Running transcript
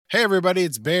Hey everybody,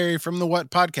 it's Barry from the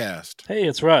What Podcast. Hey,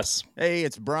 it's Russ. Hey,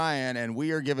 it's Brian, and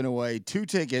we are giving away 2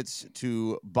 tickets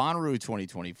to Bonnaroo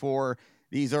 2024.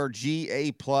 These are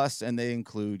GA+, and they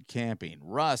include camping.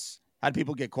 Russ, how do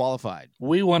people get qualified?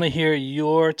 We want to hear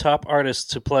your top artists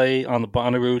to play on the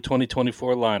Bonnaroo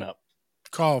 2024 lineup.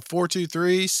 Call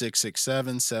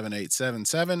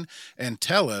 423-667-7877 and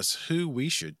tell us who we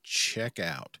should check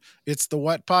out. It's the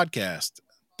What Podcast.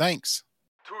 Thanks.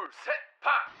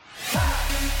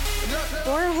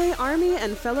 Hey Army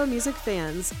and fellow music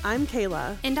fans, I'm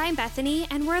Kayla. And I'm Bethany,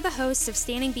 and we're the hosts of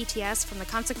Standing BTS from the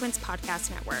Consequence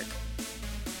Podcast Network.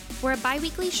 We're a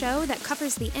bi-weekly show that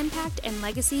covers the impact and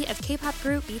legacy of K-pop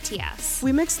group BTS.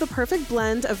 We mix the perfect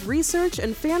blend of research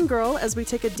and fangirl as we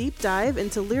take a deep dive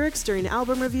into lyrics during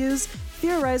album reviews,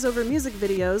 theorize over music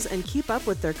videos, and keep up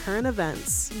with their current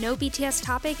events. No BTS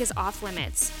topic is off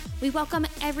limits. We welcome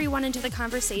everyone into the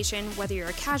conversation, whether you're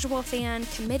a casual fan,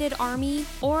 committed ARMY,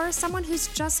 or someone who's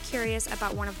just curious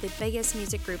about one of the biggest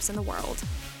music groups in the world.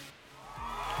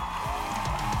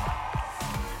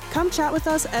 Come chat with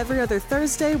us every other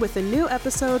Thursday with a new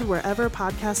episode wherever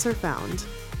podcasts are found.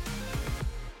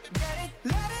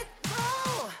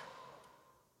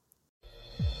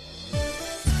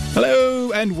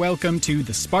 Hello and welcome to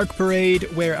the Spark Parade,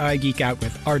 where I geek out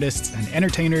with artists and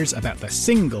entertainers about the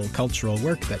single cultural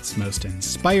work that's most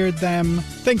inspired them.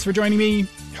 Thanks for joining me.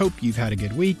 Hope you've had a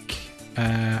good week.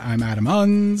 I'm Adam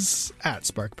Ungs at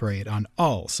Spark Parade on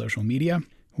all social media.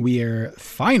 We're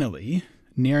finally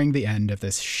nearing the end of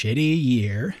this shitty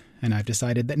year, and I've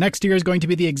decided that next year is going to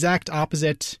be the exact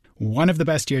opposite, one of the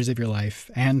best years of your life,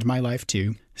 and my life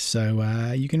too.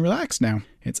 So you can relax now.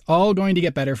 It's all going to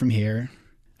get better from here.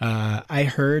 I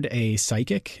heard a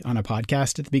psychic on a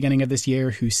podcast at the beginning of this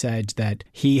year who said that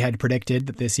he had predicted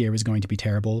that this year was going to be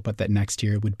terrible, but that next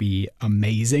year would be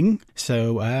amazing.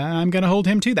 So I'm going to hold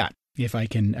him to that, if I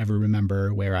can ever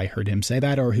remember where I heard him say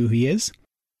that or who he is.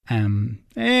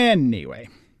 Anyway,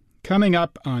 coming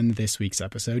up on this week's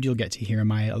episode, you'll get to hear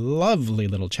my lovely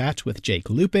little chat with Jake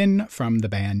Lupin from the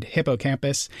band Hippo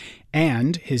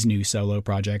and his new solo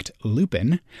project,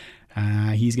 Lupin.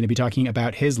 He's going to be talking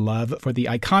about his love for the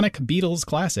iconic Beatles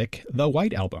classic, The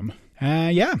White Album.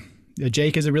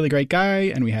 Jake is a really great guy,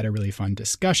 and we had a really fun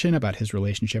discussion about his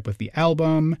relationship with the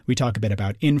album. We talk a bit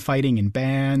about infighting in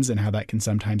bands and how that can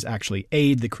sometimes actually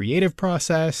aid the creative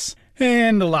process,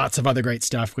 and lots of other great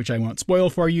stuff, which I won't spoil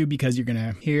for you because you're going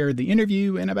to hear the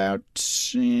interview in about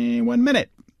 1 minute.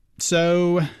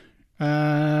 So,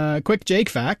 quick Jake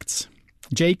facts.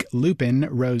 Jake Lupin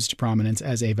rose to prominence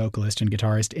as a vocalist and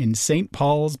guitarist in St.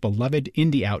 Paul's beloved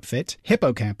indie outfit,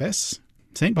 Hippo.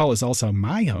 St. Paul is also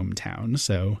my hometown,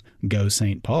 so go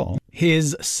St. Paul.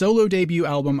 His solo debut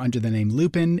album under the name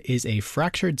Lupin is a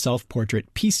fractured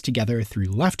self-portrait pieced together through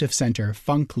left-of-center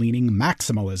funk-leaning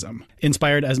maximalism.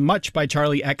 Inspired as much by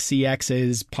Charlie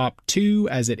XCX's Pop 2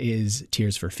 as it is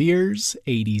Tears for Fears,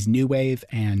 80s New Wave,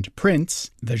 and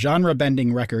Prince, the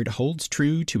genre-bending record holds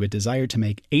true to a desire to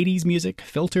make 80s music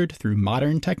filtered through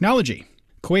modern technology.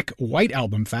 Quick White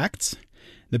Album facts.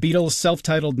 The Beatles'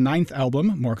 self-titled 9th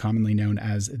album, more commonly known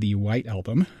as The White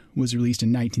Album, was released in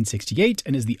 1968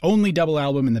 and is the only double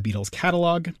album in the Beatles'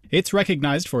 catalog. It's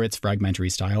recognized for its fragmentary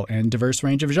style and diverse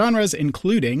range of genres,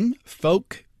 including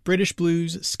folk, British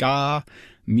blues, ska,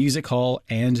 music hall,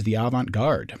 and the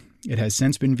avant-garde. It has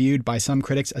since been viewed by some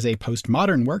critics as a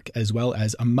postmodern work, as well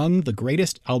as among the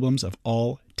greatest albums of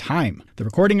all time. The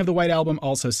recording of the White Album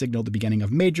also signaled the beginning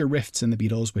of major rifts in the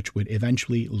Beatles, which would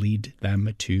eventually lead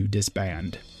them to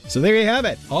disband. So there you have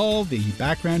it, all the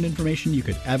background information you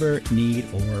could ever need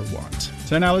or want.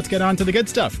 So now let's get on to the good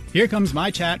stuff. Here comes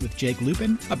my chat with Jake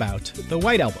Lupin about the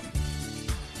White Album.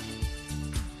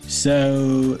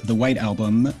 So, the White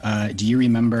Album, do you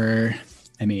remember...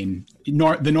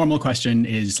 the normal question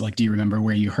is, like, do you remember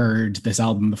where you heard this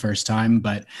album the first time?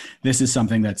 But this is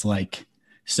something that's, like,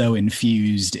 so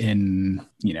infused in,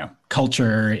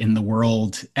 culture in the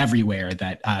world everywhere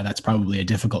that that's probably a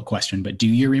difficult question. But do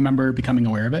you remember becoming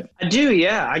aware of it? I do,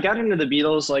 yeah. I got into the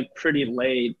Beatles, like, pretty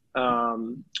late.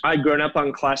 I'd grown up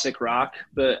on classic rock,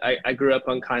 but I grew up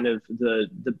on kind of the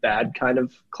bad kind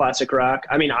of classic rock.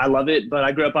 I mean, I love it, but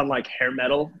I grew up on, like, hair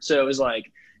metal. So it was, like,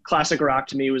 classic rock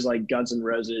to me was like Guns N'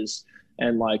 Roses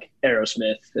and like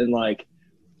Aerosmith and like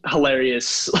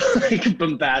hilarious, like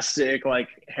bombastic, like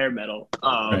hair metal.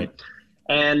 Right.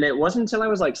 And it wasn't until I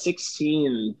was like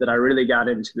 16 that I really got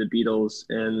into the Beatles,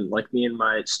 and like me and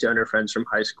my stoner friends from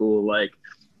high school, like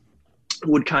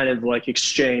would kind of like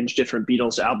exchange different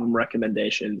Beatles album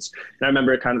recommendations. And I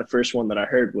remember kind of the first one that I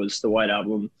heard was the White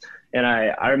Album. And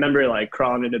I remember like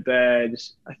crawling into bed.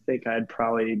 I think I'd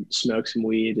probably smoked some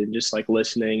weed and just like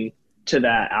listening to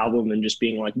that album and just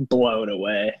being like blown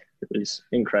away. It was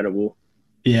incredible.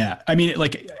 Yeah. I mean,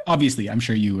 like, obviously, I'm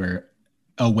sure you were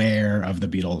aware of the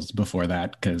Beatles before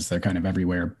that because they're kind of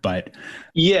everywhere. But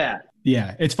yeah,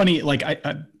 it's funny. Like,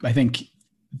 I think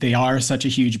they are such a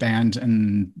huge band,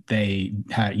 and they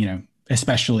had, you know,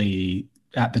 especially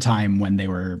at the time when they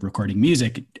were recording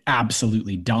music,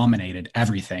 absolutely dominated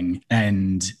everything.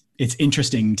 And it's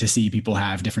interesting to see people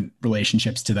have different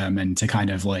relationships to them and to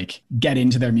kind of like get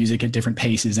into their music at different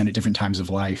paces and at different times of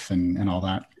life and all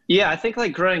that. Yeah, I think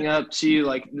like growing up too,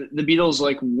 like the Beatles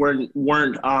like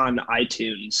weren't on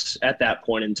iTunes at that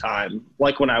point in time.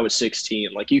 Like when I was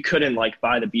 16, like you couldn't like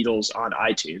buy the Beatles on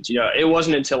iTunes. You know, it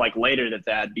wasn't until like later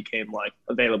that became like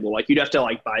available. Like you'd have to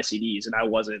like buy CDs, and I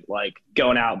wasn't like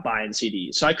going out buying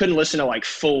CDs, so I couldn't listen to like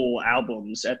full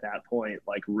albums at that point.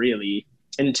 Like really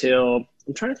until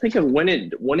I'm trying to think of when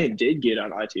it did get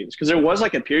on iTunes, because there was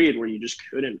like a period where you just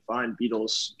couldn't find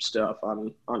Beatles stuff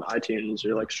on iTunes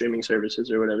or like streaming services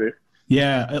or whatever.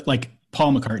 Yeah, like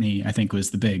Paul McCartney, I think,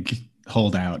 was the big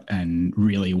holdout and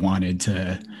really wanted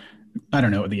to. I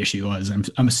don't know what the issue was.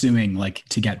 I'm assuming like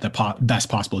to get the best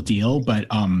possible deal, but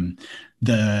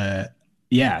the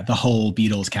whole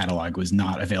Beatles catalog was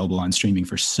not available on streaming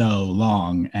for so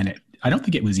long, and I don't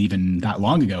think it was even that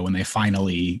long ago when they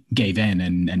finally gave in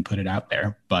and put it out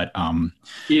there. But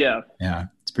yeah,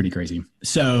 it's pretty crazy.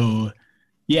 So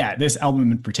yeah, this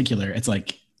album in particular, it's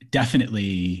like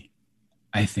definitely,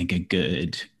 I think, a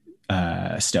good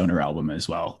stoner album as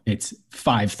well. It's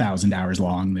 5,000 hours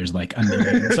long. There's like a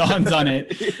million songs on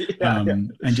it,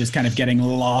 and just kind of getting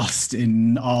lost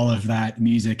in all of that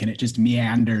music, and it just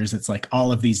meanders. It's like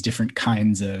all of these different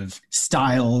kinds of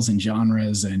styles and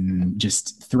genres, and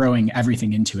just throwing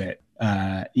everything into it.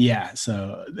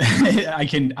 So I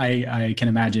can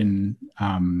imagine,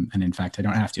 and in fact, I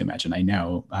don't have to imagine. I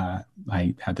know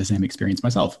I had the same experience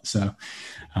myself. So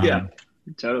yeah.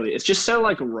 Totally. It's just so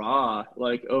like raw,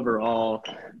 like overall,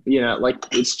 you know, like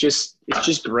it's just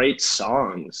great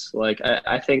songs. Like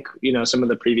I think, you know, some of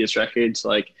the previous records,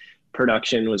 like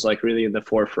production was like really in the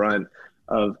forefront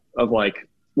of like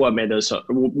what made those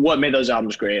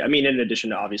albums great. I mean, in addition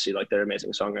to obviously like they're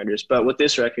amazing songwriters, but with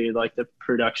this record, like the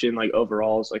production, like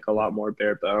overall is like a lot more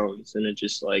bare bones, and it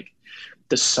just like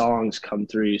the songs come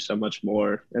through so much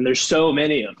more, and there's so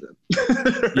many of them.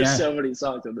 There's so many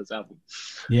songs on this album.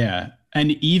 Yeah.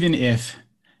 And even if,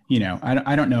 you know,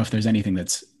 I don't know if there's anything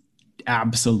that's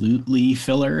absolutely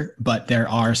filler, but there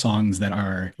are songs that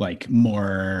are like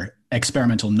more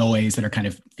experimental noise that are kind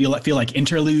of feel like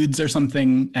interludes or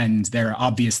something. And there are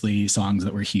obviously songs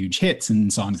that were huge hits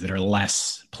and songs that are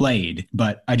less played.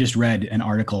 But I just read an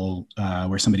article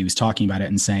where somebody was talking about it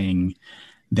and saying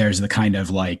there's the kind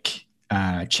of like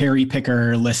cherry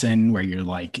picker listen where you're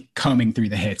like combing through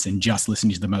the hits and just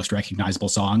listening to the most recognizable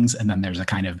songs. And then there's a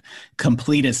kind of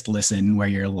completist listen where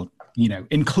you're, you know,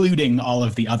 including all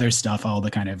of the other stuff, all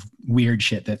the kind of weird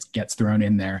shit that gets thrown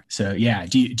in there. So yeah,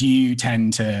 do you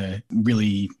tend to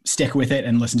really stick with it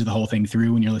and listen to the whole thing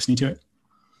through when you're listening to it?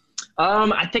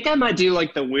 I think I might do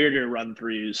like the weirder run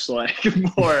throughs, like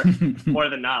more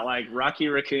than not. Like Rocky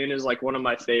Raccoon is like one of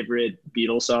my favorite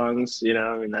Beatles songs, you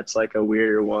know, I mean, that's like a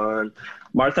weirder one.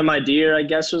 Martha, My Dear, I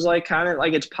guess was like kind of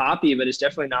like, it's poppy, but it's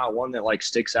definitely not one that like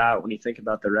sticks out when you think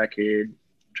about the record.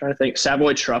 I'm trying to think.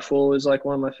 Savoy Truffle is like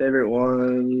one of my favorite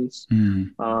ones.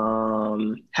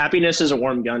 Happiness is a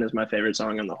Warm Gun is my favorite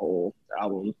song on the whole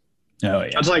album. Oh yeah.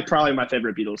 That's like probably my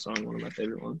favorite Beatles song, one of my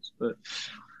favorite ones, but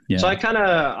yeah. So I kind of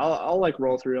I'll like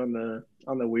roll through on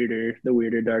the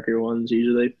weirder, darker ones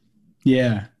usually.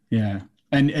 Yeah,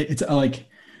 and it's like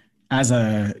as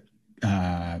a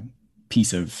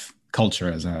piece of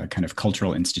culture, as a kind of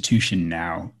cultural institution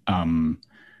now,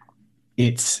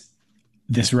 it's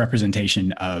this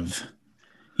representation of,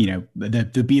 you know, the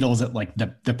Beatles at like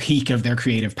the peak of their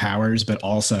creative powers, but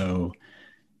also,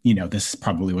 you know, this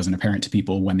probably wasn't apparent to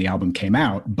people when the album came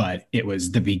out, but it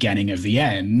was the beginning of the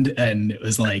end. And it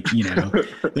was like, you know,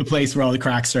 the place where all the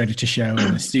cracks started to show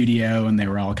in the studio, and they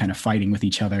were all kind of fighting with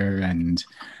each other. And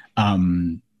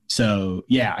so,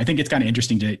 yeah, I think it's kind of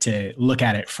interesting to look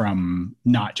at it from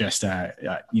not just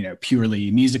a you know,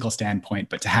 purely musical standpoint,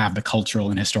 but to have the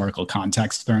cultural and historical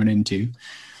context thrown into.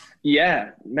 Yeah,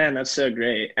 man, that's so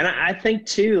great. And I think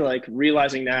too, like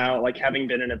realizing now, like having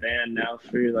been in a band now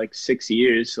for like 6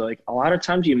 years, like a lot of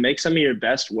times you make some of your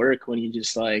best work when you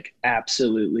just like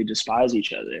absolutely despise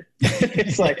each other.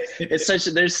 It's like,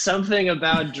 there's something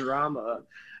about drama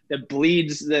that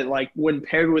bleeds, that like when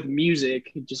paired with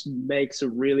music, it just makes a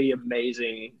really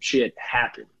amazing shit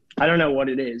happen. I don't know what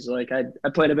it is. Like I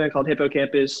played a band called Hippo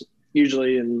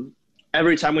usually, and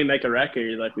every time we make a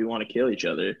record, like we want to kill each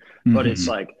other, but it's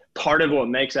like part of what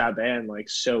makes that band like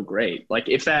so great. Like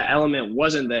if that element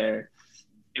wasn't there,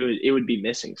 it would be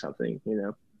missing something, you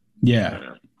know?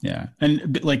 Yeah. Yeah.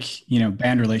 And like, you know,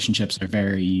 band relationships are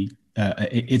very,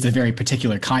 it's a very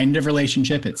particular kind of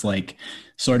relationship. It's like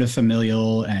sort of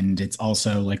familial, and it's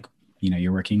also like, you know,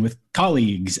 you're working with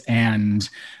colleagues, and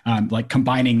like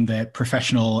combining the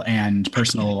professional and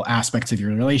personal aspects of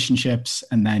your relationships,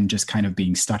 and then just kind of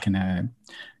being stuck in a,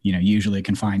 you know, usually a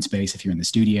confined space if you're in the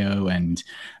studio, and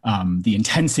the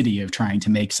intensity of trying to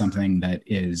make something that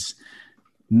is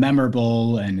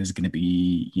memorable and is going to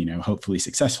be, you know, hopefully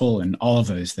successful and all of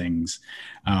those things.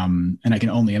 And I can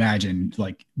only imagine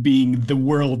like being the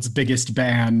world's biggest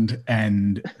band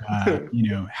and, you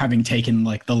know, having taken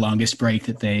like the longest break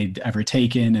that they'd ever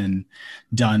taken and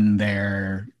done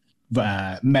their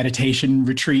meditation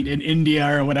retreat in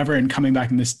India or whatever, and coming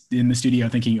back in the studio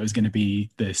thinking it was going to be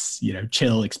this, you know,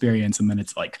 chill experience. And then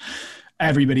it's like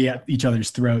everybody at each other's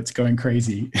throats going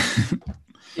crazy.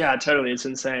 Yeah, totally. It's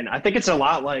insane. I think it's a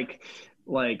lot like,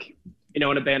 you know,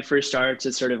 when a band first starts,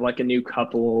 it's sort of like a new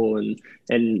couple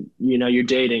and, you know, you're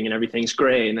dating and everything's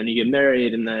great. And then you get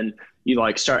married and then you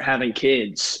like start having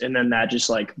kids. And then that just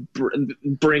like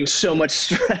brings so much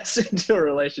stress into a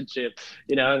relationship,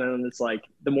 you know, and then it's like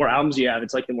the more albums you have,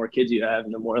 it's like the more kids you have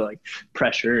and the more like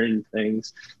pressure and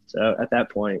things. So at that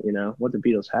point, you know, what the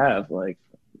Beatles have, like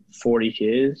 40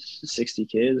 kids, 60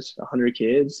 kids, 100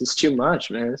 kids, it's too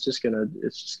much, man. It's just gonna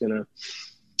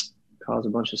cause a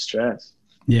bunch of stress.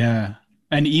 Yeah.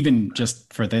 And even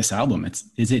just for this album, I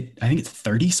think it's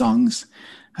 30 songs.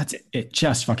 That's it,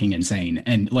 just fucking insane.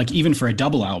 And like, even for a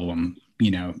double album,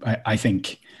 you know, I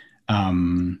think,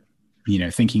 you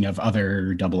know, thinking of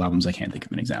other double albums, I can't think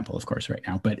of an example, of course, right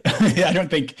now, but I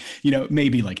don't think, you know,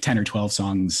 maybe like 10 or 12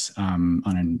 songs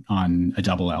on a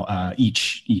double,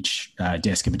 each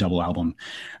disc of a double album.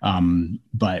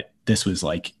 But this was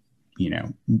like, you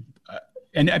know,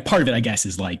 and part of it, I guess,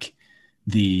 is like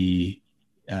the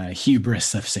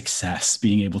hubris of success,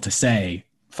 being able to say,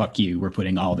 fuck you, we're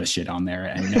putting all this shit on there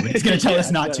and nobody's going to tell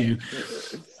us not to.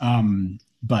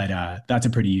 But that's a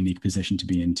pretty unique position to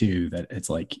be in too, that it's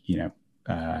like, you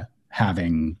know,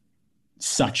 having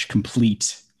such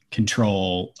complete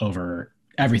control over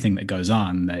everything that goes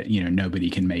on that, you know, nobody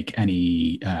can make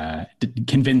any,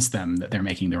 convince them that they're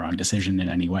making the wrong decision in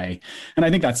any way. And I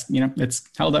think that's, you know, it's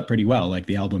held up pretty well. Like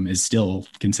the album is still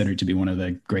considered to be one of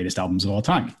the greatest albums of all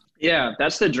time. Yeah,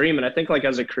 that's the dream. And I think like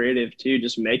as a creative too,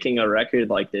 just making a record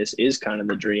like this is kind of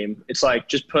the dream. It's like,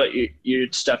 just put your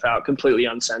stuff out completely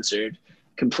uncensored,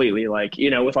 completely like,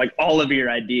 you know, with like all of your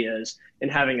ideas,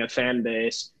 and having a fan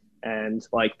base and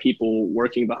like people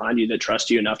working behind you that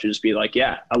trust you enough to just be like,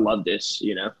 yeah, I love this,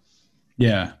 you know?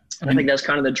 Yeah. I think that's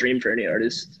kind of the dream for any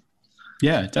artist.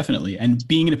 Yeah, definitely. And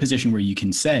being in a position where you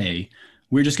can say,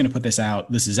 we're just going to put this out.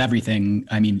 This is everything.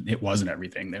 I mean, it wasn't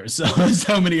everything. There was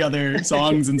so many other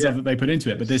songs and stuff that they put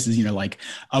into it, but this is, you know, like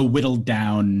a whittled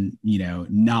down, you know,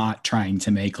 not trying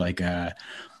to make like a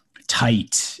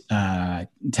tight 10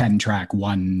 track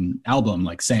one album,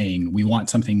 like saying we want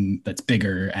something that's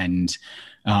bigger. And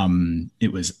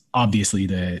it was obviously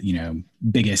the, you know,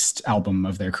 biggest album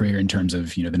of their career in terms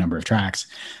of, you know, the number of tracks.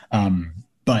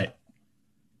 But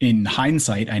in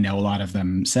hindsight, I know a lot of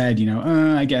them said, you know,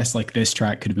 I guess like this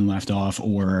track could have been left off,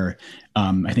 or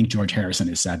I think George Harrison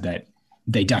has said that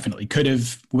they definitely could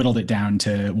have whittled it down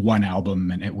to one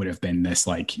album and it would have been this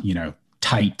like, you know,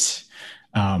 tight,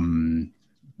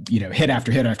 you know, hit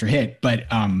after hit after hit, but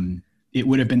it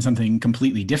would have been something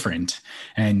completely different.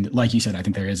 And like you said, I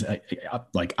think there is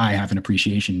like, I have an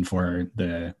appreciation for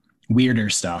the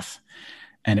weirder stuff,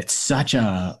 and it's such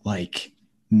a like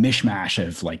mishmash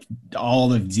of like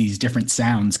all of these different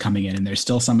sounds coming in, and there's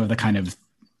still some of the kind of,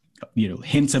 you know,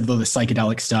 hints of the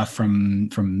psychedelic stuff from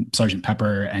Sgt.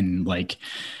 Pepper, and like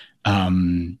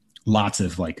lots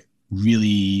of like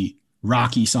really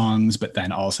rocky songs, but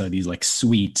then also these like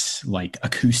sweet like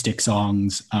acoustic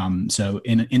songs. So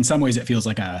in some ways it feels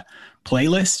like a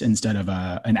playlist instead of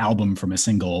an album from a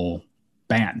single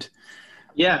band.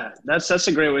 Yeah, that's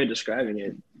a great way of describing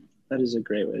it. That is a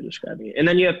great way of describing it. And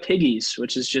then you have Piggies,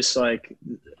 which is just like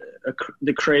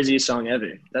the craziest song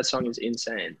ever. That song is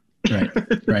insane.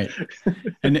 Right.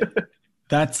 And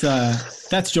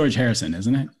that's George Harrison,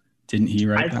 isn't it? Didn't he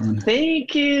write that one? I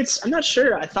think I'm not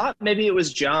sure. I thought maybe it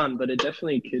was John, but it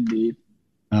definitely could be.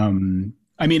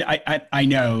 I mean, I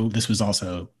know this was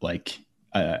also like,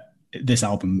 this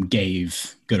album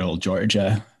gave good old George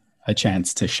a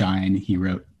chance to shine. He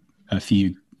wrote a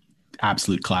few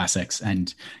absolute classics,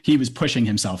 and he was pushing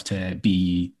himself to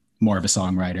be more of a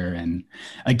songwriter, and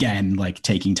again, like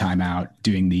taking time out,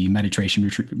 doing the meditation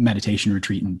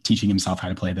retreat and teaching himself how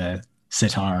to play the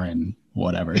sitar and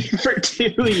whatever. For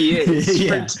 2 years.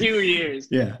 Yeah. For 2 years.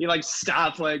 Yeah. He like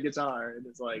stopped playing guitar and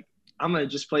it's like, I'm gonna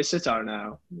just play sitar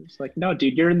now. It's like, no,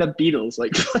 dude, you're in the Beatles.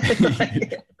 Like,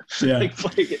 Yeah. like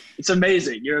play it. It's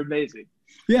amazing. You're amazing.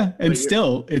 Yeah. And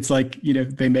still, it's like,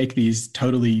 they make these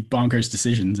totally bonkers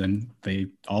decisions and they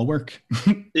all work.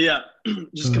 Yeah.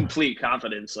 Just complete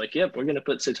confidence. Like, yep, we're gonna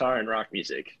put sitar in rock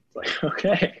music. It's like,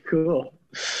 okay, cool.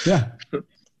 Yeah.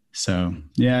 So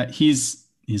yeah, he's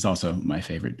also my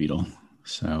favorite Beatle.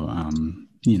 So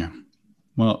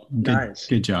well,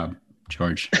 good job,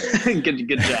 George. good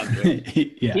job,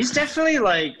 George. Yeah. He's definitely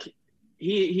like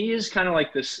he is kind of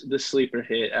like the sleeper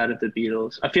hit out of the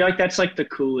Beatles. I feel like that's like the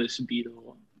coolest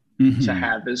Beatle to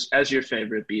have as your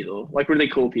favorite Beatle. Like really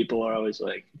cool people are always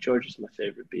like, George is my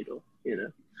favorite Beatle,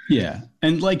 Yeah.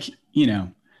 And like,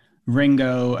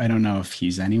 Ringo, I don't know if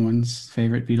he's anyone's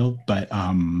favorite Beatle, but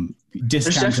there's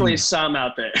definitely some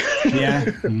out there. Yeah.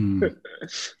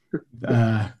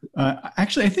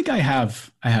 Actually, I think I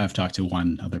have talked to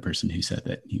one other person who said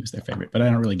that he was their favorite, but I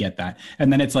don't really get that.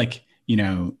 And then it's like,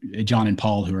 John and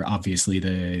Paul, who are obviously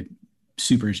the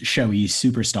super showy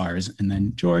superstars, and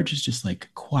then George is just like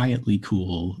quietly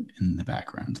cool in the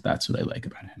background. That's what I like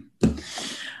about him.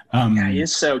 Yeah, he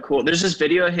is so cool. There's this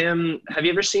video of him. Have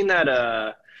you ever seen that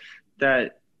I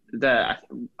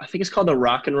think it's called the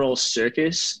Rock and Roll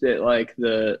Circus that like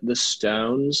the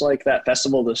Stones, like that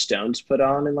festival the Stones put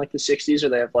on in like the 60s, or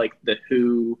they have like the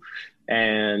Who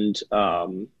and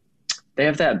they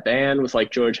have that band with like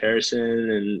George Harrison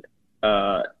and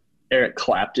Eric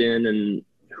Clapton and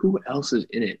who else is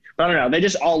in it? But I don't know. They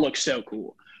just all look so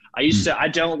cool. I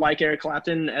don't like Eric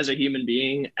Clapton as a human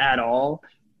being at all.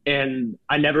 And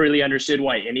I never really understood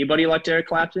why anybody liked Eric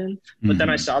Clapton. But then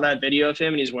I saw that video of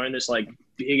him and he's wearing this like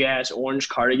big ass orange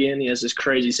cardigan. He has this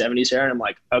crazy 70s hair. And I'm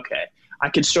like, okay, I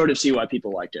could sort of see why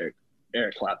people liked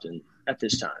Eric Clapton at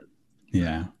this time.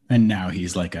 Yeah. And now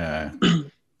he's like a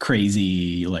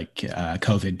crazy, like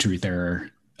COVID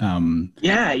truther.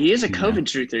 Yeah, he is a COVID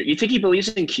truther. You think he believes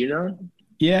in QAnon?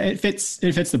 Yeah, it fits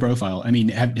the profile. I mean,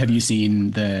 have you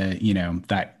seen the,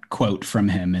 that quote from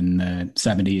him in the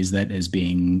 70s that is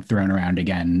being thrown around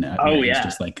again? Yeah. It's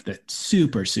just like the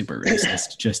super, super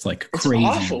racist, just like It's crazy.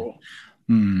 awful.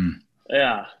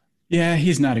 Yeah. Yeah,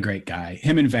 he's not a great guy.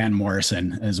 Him and Van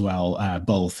Morrison as well,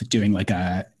 both doing like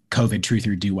a COVID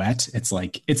truther duet. It's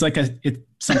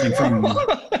something from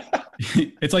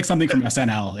it's like something from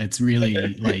SNL. It's really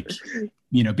like,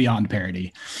 beyond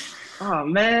parody. Oh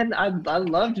man, I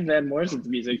loved Van Morrison's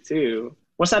music too.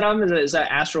 What's that album? Is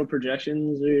that Astral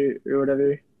Projections or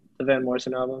whatever? The Van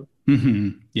Morrison album? Mm-hmm.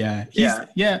 Yeah.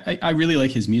 I really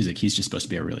like his music. He's just supposed to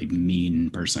be a really mean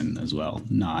person as well.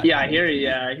 I hear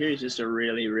he's just a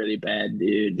really, really bad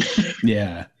dude.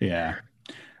 Yeah.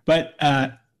 But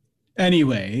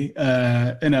anyway,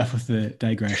 enough with the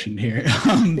digression here.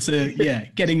 So yeah,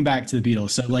 getting back to the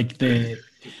Beatles. So like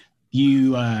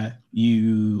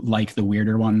you like the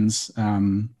weirder ones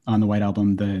on the White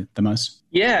Album the most?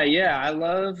 Yeah. I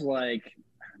love like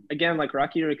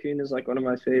Rocky Raccoon is like one of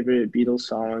my favorite Beatles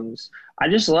songs. I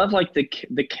just love like the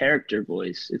character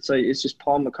voice. It's like it's just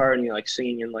Paul McCartney like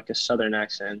singing in like a Southern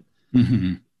accent.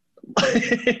 Mm-hmm.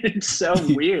 It's so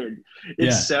weird.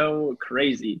 It's so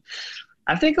crazy.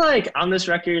 I think like on this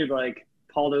record, like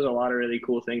Paul does a lot of really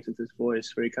cool things with his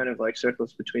voice where he kind of like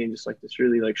circles between just like this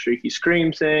really like shrieky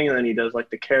scream thing, and then he does like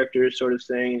the character sort of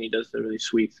thing, and he does the really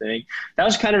sweet thing. That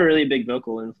was kind of a really big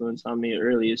vocal influence on me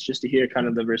early. It's just to hear kind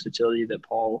of the versatility that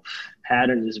Paul had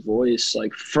in his voice,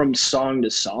 like from song to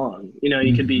song.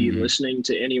 You could be listening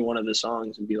to any one of the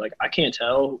songs and be like, I can't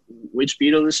tell which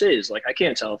Beatle this is. Like, I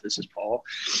can't tell if this is Paul.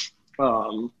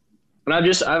 And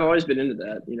I've always been into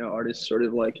that, artists sort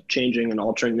of like changing and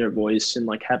altering their voice and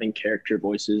like having character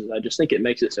voices. I just think it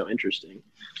makes it so interesting.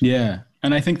 Yeah.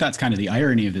 And I think that's kind of the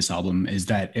irony of this album is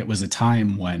that it was a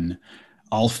time when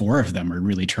all four of them were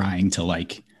really trying to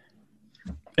like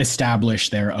establish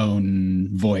their own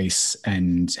voice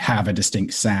and have a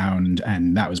distinct sound.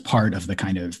 And that was part of the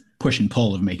kind of push and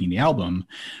pull of making the album.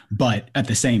 But at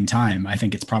the same time, I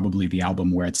think it's probably the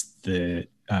album where it's the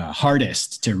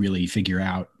hardest to really figure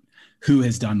out who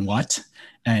has done what.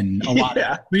 And a lot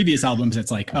of previous albums, it's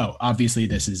like, oh, obviously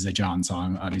this is a John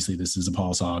song. Obviously this is a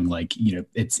Paul song. Like,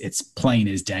 it's plain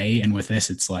as day. And with this,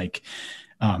 it's like,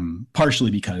 partially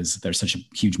because there's such a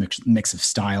huge mix of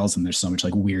styles and there's so much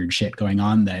like weird shit going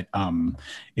on that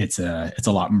it's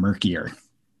a lot murkier.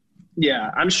 Yeah,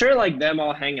 I'm sure like them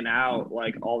all hanging out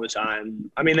like all the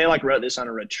time. I mean, they like wrote this on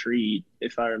a retreat,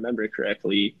 if I remember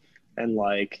correctly. And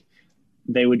like,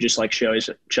 they would just like show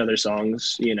each other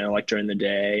songs, like during the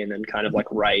day, and then kind of like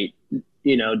write,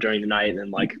 during the night, and then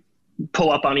like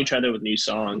pull up on each other with new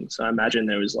songs. So I imagine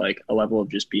there was like a level of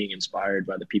just being inspired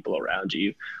by the people around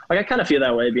you. Like I kind of feel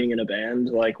that way being in a band.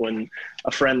 Like when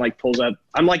a friend like pulls up,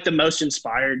 I'm like the most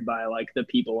inspired by like the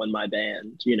people in my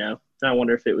band, you know? And I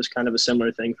wonder if it was kind of a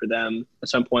similar thing for them at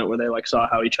some point where they like saw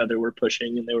how each other were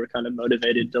pushing and they were kind of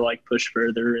motivated to like push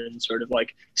further and sort of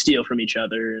like steal from each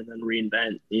other and then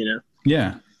reinvent, you know?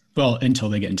 Yeah. Well, until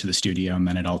they get into the studio and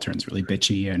then it all turns really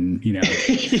bitchy and, you know,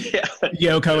 Yeah.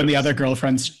 Yoko and the other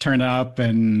girlfriends turn up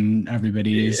and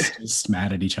everybody's just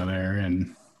mad at each other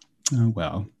and, oh,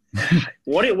 well.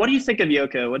 What do you think of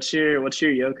Yoko? What's your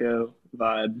Yoko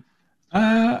vibe?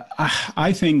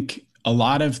 I think a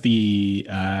lot of the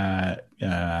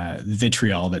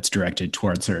vitriol that's directed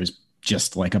towards her is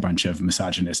just like a bunch of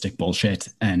misogynistic bullshit.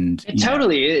 And it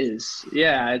totally is.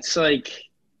 Yeah. It's like,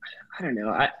 I don't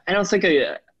know. I don't think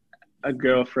a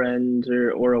girlfriend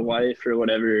or a wife or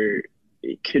whatever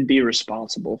it could be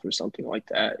responsible for something like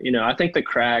that. You know, I think the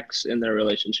cracks in their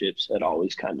relationships had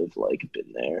always kind of like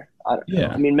been there. I don't know.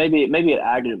 I mean, maybe it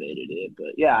aggravated it,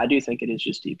 but yeah, I do think it is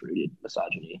just deep-rooted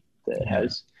misogyny that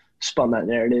has spun that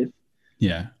narrative.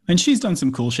 Yeah. And she's done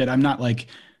some cool shit. I'm not like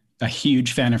a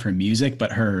huge fan of her music,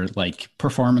 but her like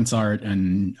performance art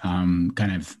and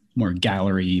kind of more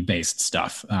gallery-based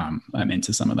stuff, I'm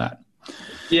into some of that.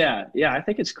 Yeah, I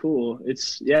think it's cool.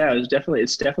 It's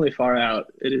definitely far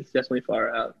out. It is definitely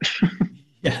far out.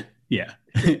 Yeah.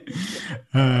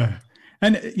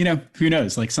 And you know, who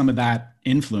knows? Like some of that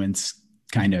influence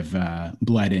kind of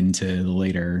bled into the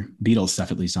later Beatles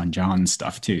stuff, at least on John's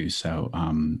stuff too. So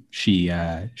she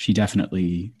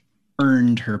definitely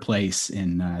earned her place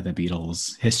in the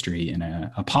Beatles' history in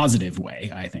a positive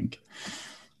way, I think.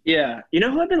 Yeah. You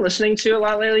know who I've been listening to a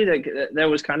lot lately that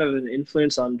was kind of an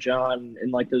influence on John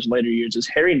in like those later years is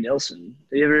Harry Nilsson.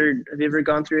 Have you ever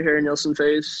gone through a Harry Nilsson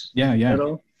phase? Yeah. At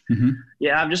all? Mm-hmm.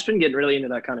 Yeah, I've just been getting really into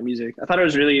that kind of music. I thought it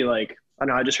was really like, I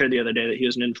know I just heard the other day that he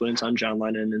was an influence on John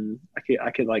Lennon and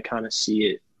I could like kind of see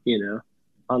it, you know,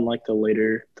 on like the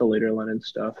later Lennon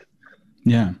stuff.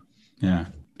 Yeah.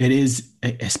 It is,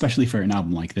 especially for an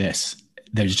album like this,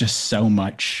 there's just so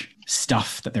much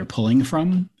stuff that they're pulling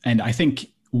from. And I think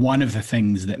one of the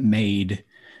things that made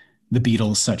the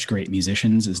Beatles such great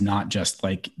musicians is not just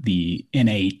like the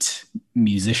innate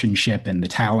musicianship and the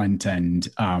talent and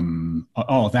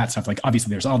all of that stuff. Like obviously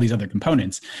there's all these other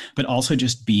components, but also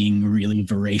just being really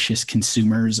voracious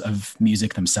consumers of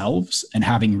music themselves and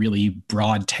having really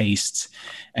broad tastes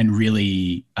and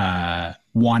really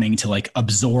wanting to like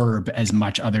absorb as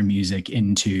much other music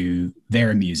into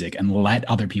their music and let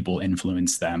other people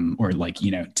influence them or like,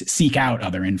 you know, to seek out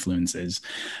other influences.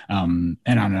 And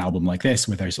on an album like this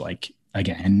where there's like,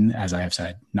 again, as I have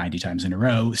said 90 times in a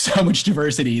row, so much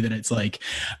diversity that it's like,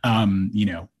 you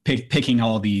know, picking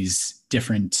all these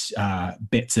different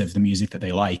bits of the music that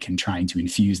they like and trying to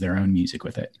infuse their own music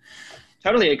with it.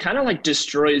 Totally. It kind of like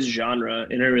destroys genre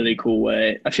in a really cool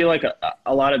way. I feel like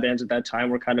a lot of bands at that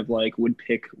time were kind of like would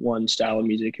pick one style of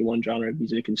music and one genre of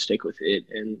music and stick with it.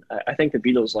 And I think the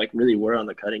Beatles like really were on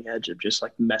the cutting edge of just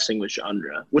like messing with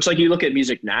genre, which like you look at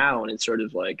music now and it's sort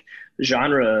of like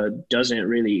genre doesn't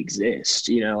really exist.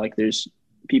 You know, like there's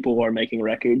people who are making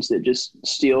records that just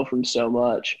steal from so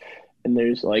much. And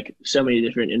there's like so many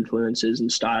different influences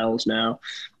and styles now.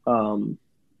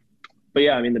 But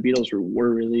yeah, I mean, the Beatles were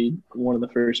really one of the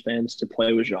first bands to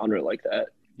play with genre like that.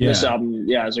 Yeah. This album,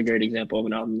 is a great example of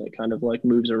an album that kind of like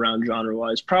moves around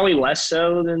genre-wise. Probably less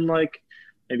so than like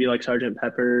maybe like Sgt.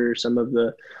 Pepper or some of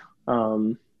the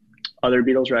other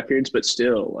Beatles records, but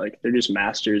still, like they're just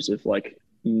masters of like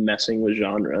messing with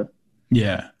genre.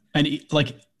 Yeah, and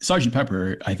like Sgt.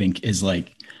 Pepper, I think is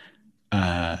like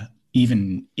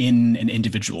even in an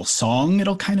individual song,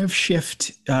 it'll kind of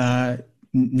shift.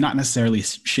 Not necessarily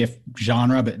shift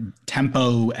genre, but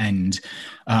tempo and,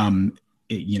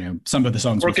 you know, some of the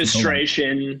songs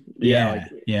orchestration.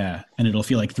 Yeah. And it'll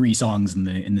feel like three songs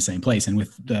in the same place. And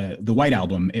with the White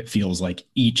Album, it feels like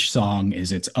each song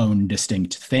is its own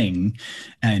distinct thing.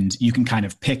 And you can kind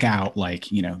of pick out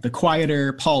like, you know, the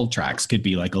quieter Paul tracks could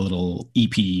be like a little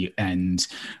EP and,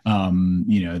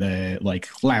 you know, the like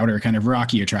louder kind of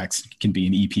rockier tracks can be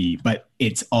an EP, but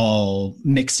it's all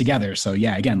mixed together. So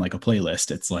yeah, again, like a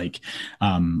playlist, it's like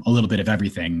a little bit of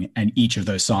everything. And each of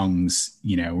those songs,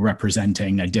 you know,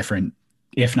 representing a different,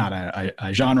 if not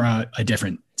a genre, a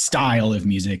different style of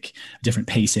music, different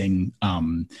pacing,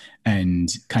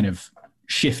 and kind of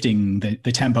shifting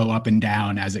the tempo up and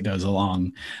down as it goes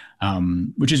along,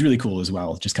 which is really cool as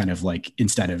well. Just kind of like,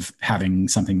 instead of having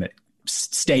something that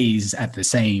stays at the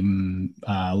same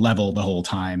level the whole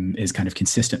time, is kind of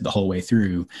consistent the whole way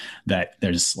through, that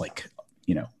there's like,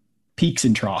 you know, peaks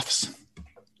and troughs.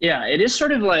 Yeah, it is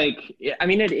sort of like, I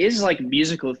mean, it is like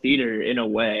musical theater in a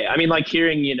way. I mean, like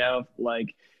hearing,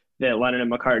 like that Lennon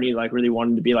and McCartney like really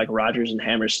wanted to be like Rodgers and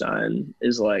Hammerstein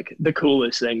is like the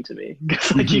coolest thing to me.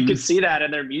 'Cause, like you could see that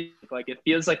in their music. Like it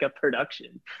feels like a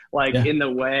production, like in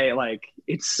the way, like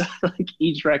it's like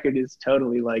each record is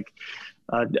totally like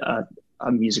a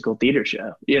musical theater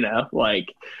show,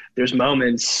 like there's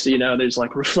moments, there's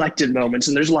like reflective moments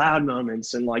and there's loud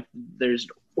moments and like there's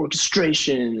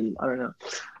orchestration. And I don't know.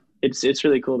 It's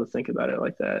really cool to think about it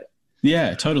like that.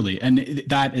 Yeah, totally. And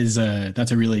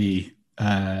that's a really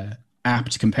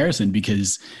apt comparison,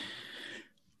 because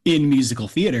in musical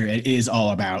theater, it is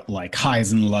all about like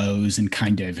highs and lows and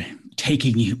kind of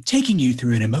taking you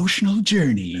through an emotional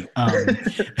journey.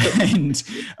 And,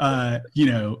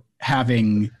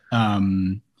 having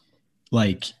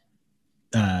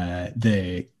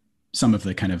some of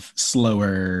the kind of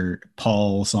slower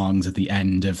Paul songs at the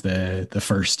end of the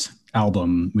first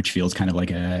album, which feels kind of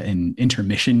like an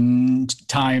intermission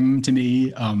time to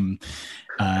me.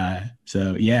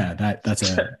 So yeah, that's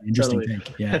a interesting Totally.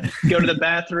 thing. Yeah. Go to the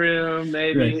bathroom,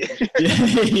 maybe.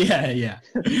 Right.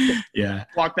 Yeah.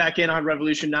 Walk back in on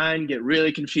Revolution 9, get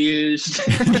really confused.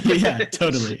 Yeah,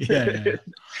 totally. Yeah.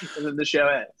 And then the show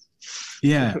ends.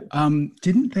 Yeah.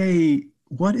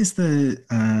 What is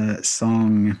the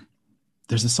song?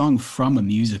 There's a song from a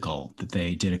musical that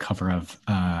they did a cover of,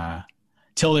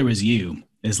 Till There Was You,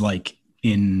 is like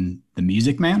in The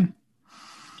Music Man.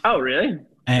 Oh, really?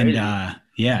 And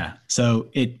so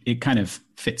it kind of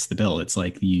fits the bill. It's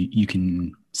like you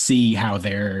can see how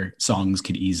their songs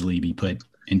could easily be put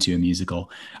into a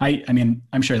musical. I mean,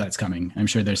 I'm sure that's coming. I'm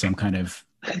sure there's some kind of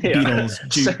Beatles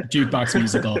jukebox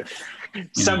musical.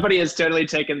 Somebody has totally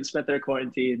spent their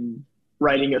quarantine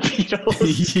writing a Beatles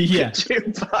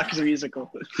jukebox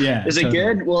musical. Yeah. Is it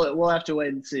good? We'll have to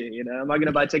wait and see. Am I going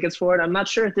to buy tickets for it? I'm not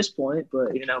sure at this point,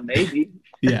 but maybe.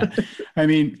 Yeah. I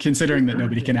mean, considering that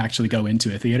nobody can actually go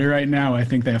into a theater right now, I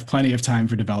think they have plenty of time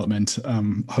for development.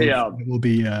 It will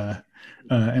be an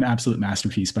absolute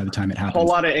masterpiece by the time it happens. A whole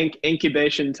lot of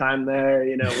incubation time there.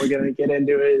 We're going to get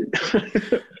into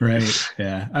it. Right.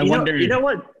 Yeah. I wonder.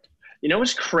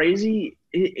 What's crazy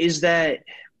is that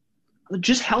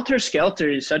just Helter Skelter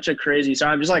is such a crazy song.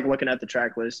 I'm just like looking at the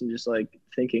track list and just like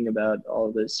thinking about all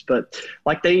of this. But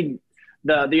like the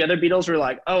other Beatles were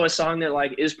like, oh, a song that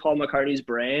like is Paul McCartney's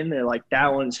brain. They're like,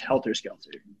 that one's Helter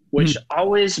Skelter, which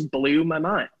always blew my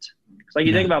mind. It's like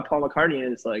you think about Paul McCartney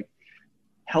and it's like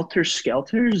Helter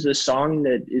Skelter is a song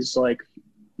that is like,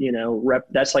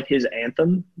 that's like his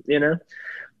anthem,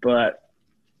 but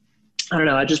I don't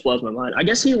know. That just blows my mind. I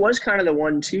guess he was kind of the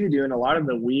one too, doing a lot of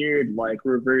the weird like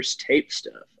reverse tape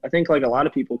stuff. I think like a lot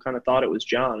of people kind of thought it was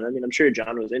John. I mean, I'm sure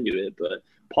John was into it, but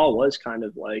Paul was kind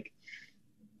of like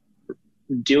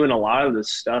doing a lot of the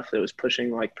stuff that was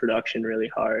pushing like production really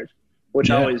hard, which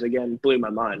always again blew my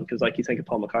mind, because like you think of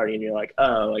Paul McCartney and you're like,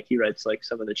 oh, like he writes like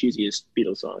some of the cheesiest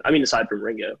Beatles songs. I mean, aside from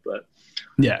Ringo, but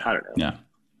I don't know. Yeah.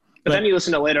 But then you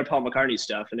listen to later Paul McCartney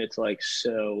stuff, and it's like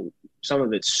some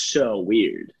of it's so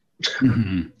weird.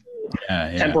 Mm-hmm.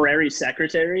 Yeah. Temporary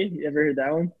Secretary. You ever heard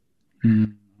that one?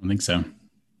 I think so.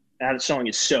 That song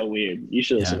is so weird. You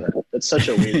should listen to that. That's such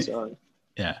a weird song.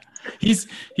 Yeah. He's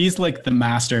like the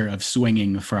master of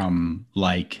swinging from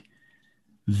like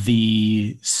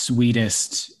the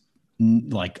sweetest,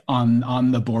 like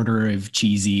on the border of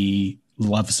cheesy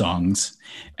love songs,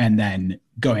 and then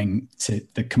going to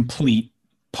the complete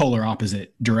polar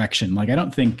opposite direction. Like I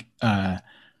don't think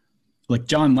like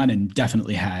John Lennon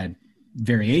definitely had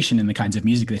variation in the kinds of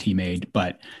music that he made,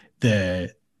 but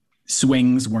the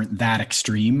swings weren't that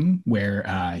extreme where,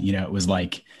 it was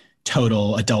like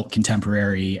total adult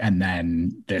contemporary and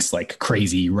then this like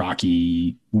crazy,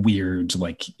 rocky, weird,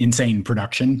 like insane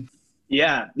production.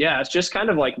 Yeah. It's just kind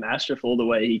of like masterful the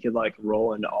way he could like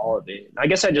roll into all of it. I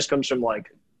guess that just comes from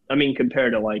like, I mean,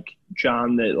 compared to like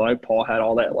John, that like Paul had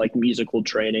all that like musical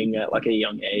training at like a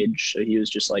young age. So he was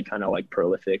just like kind of like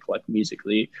prolific, like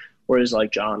musically, whereas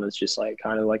like John was just like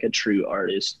kind of like a true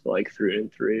artist, like through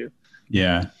and through.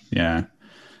 Yeah.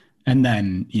 And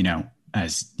then,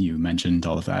 as you mentioned,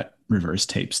 all of that reverse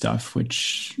tape stuff,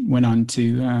 which went on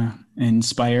to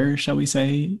inspire, shall we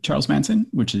say, Charles Manson,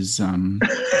 which is,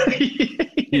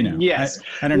 yes.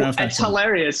 I don't know if that's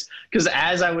hilarious, because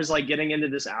as I was like getting into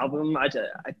this album, I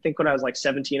think when I was like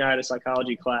 17, I had a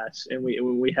psychology class, and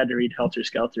we had to read Helter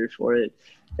Skelter for it,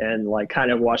 and like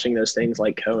kind of watching those things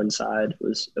like coincide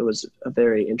it was a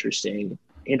very interesting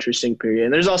period.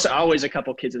 And there's also always a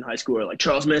couple kids in high school who are like,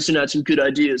 Charles Manson had some good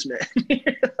ideas, man.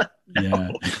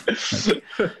 Yeah.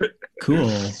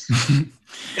 Cool.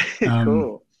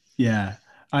 Cool. Yeah.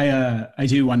 I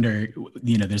do wonder,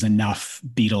 there's enough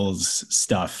Beatles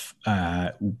stuff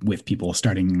with people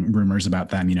starting rumors about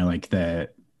them, like the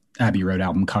Abbey Road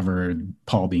album cover,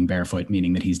 Paul being barefoot,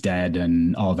 meaning that he's dead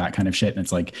and all of that kind of shit. And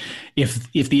it's like,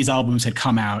 if these albums had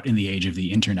come out in the age of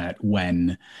the internet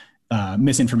when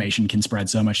misinformation can spread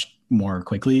so much more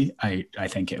quickly, I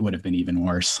think it would have been even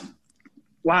worse.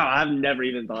 Wow, I've never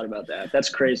even thought about that. That's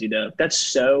crazy, though. That's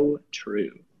so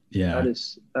true. Yeah. That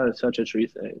is such a true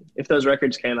thing. If those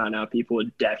records came out now, people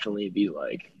would definitely be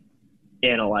like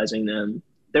analyzing them.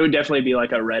 There would definitely be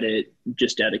like a Reddit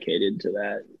just dedicated to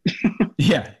that.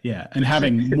 Yeah. And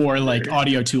having more like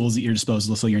audio tools at your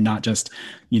disposal, so you're not just,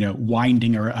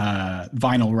 winding a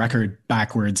vinyl record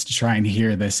backwards to try and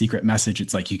hear the secret message.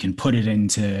 It's like you can put it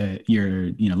into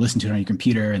your, listen to it on your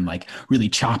computer and like really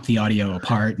chop the audio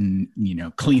apart and,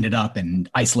 clean it up and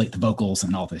isolate the vocals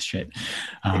and all this shit.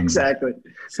 Exactly.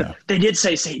 So they did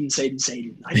say Satan, Satan,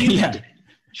 Satan. I knew that.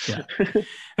 Yeah.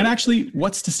 And actually,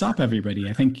 what's to stop everybody?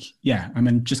 I think,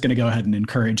 I'm just going to go ahead and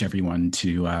encourage everyone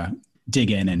to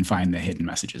dig in and find the hidden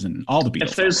messages and all the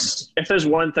Beatles. If there's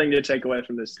one thing to take away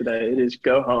from this today, it is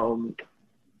go home,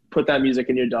 put that music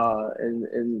in your DAW,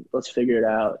 and let's figure it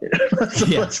out.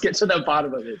 Let's get to the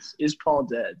bottom of it. Is Paul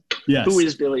dead? Yes. Who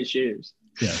is Billy Shoes?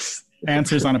 Yes.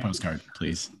 Answers on a postcard,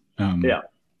 please.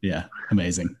 Yeah.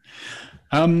 Amazing.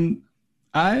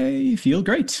 I feel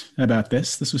great about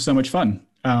this. This was so much fun.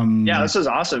 This was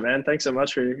awesome, man. Thanks so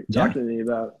much for talking to me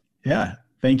about. Yeah,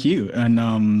 thank you. And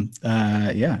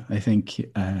I think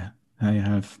I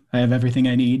have everything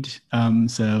I need.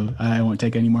 So I won't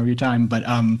take any more of your time. But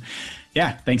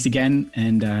thanks again,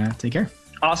 and take care.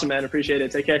 Awesome, man. Appreciate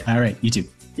it. Take care. All right, you too.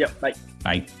 Yep. Bye.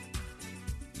 Bye.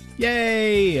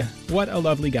 Yay! What a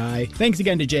lovely guy. Thanks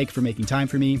again to Jake for making time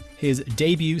for me. His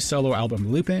debut solo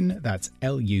album, Lupin, that's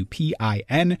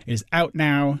Lupin, is out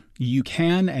now. You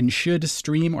can and should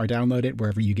stream or download it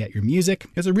wherever you get your music.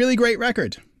 It's a really great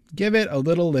record. Give it a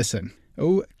little listen.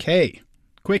 Okay.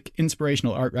 Quick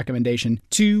inspirational art recommendation.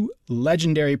 2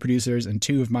 legendary producers and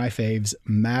 2 of my faves,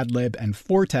 Madlib and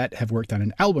Fortet, have worked on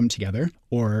an album together.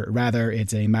 Or rather,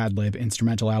 it's a Madlib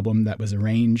instrumental album that was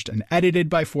arranged and edited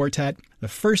by Fortet. The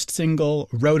first single,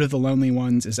 Road of the Lonely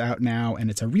Ones, is out now,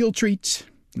 and it's a real treat.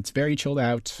 It's very chilled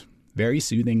out, very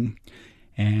soothing,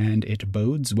 and it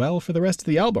bodes well for the rest of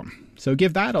the album. So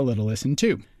give that a little listen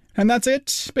too. And that's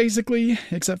it, basically,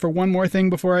 except for one more thing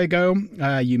before I go.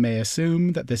 You may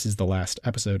assume that this is the last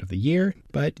episode of the year,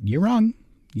 but you're wrong.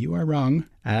 You are wrong.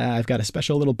 I've got a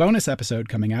special little bonus episode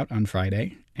coming out on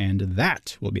Friday, and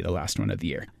that will be the last one of the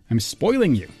year. I'm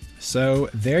spoiling you. So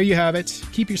there you have it.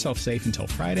 Keep yourself safe until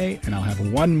Friday, and I'll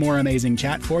have one more amazing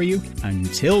chat for you.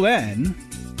 Until then,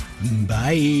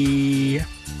 bye.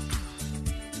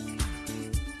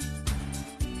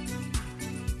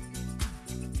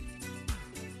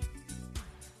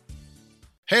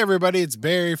 Hey, everybody, it's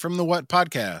Barry from the What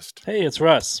Podcast. Hey, it's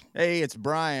Russ. Hey, it's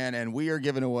Brian, and we are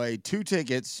giving away 2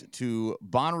 tickets to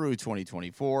Bonnaroo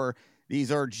 2024.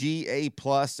 These are GA+,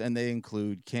 and they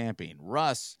include camping.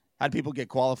 Russ, how do people get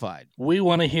qualified? We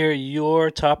want to hear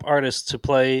your top artists to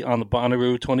play on the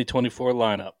Bonnaroo 2024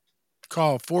 lineup.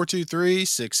 Call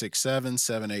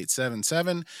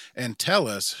 423-667-7877 and tell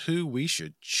us who we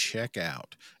should check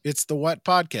out. It's the What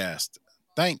Podcast.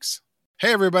 Thanks.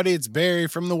 Hey, everybody, it's Barry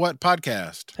from the What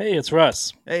Podcast. Hey, it's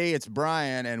Russ. Hey, it's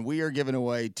Brian, and we are giving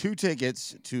away 2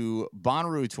 tickets to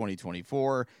Bonnaroo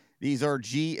 2024. These are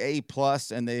GA+,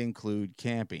 and they include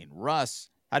camping. Russ,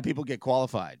 how do people get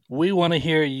qualified? We want to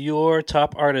hear your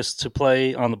top artists to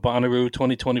play on the Bonnaroo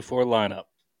 2024 lineup.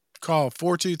 Call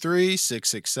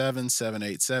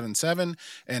 423-667-7877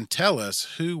 and tell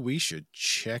us who we should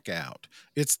check out.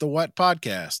 It's the What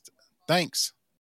Podcast. Thanks.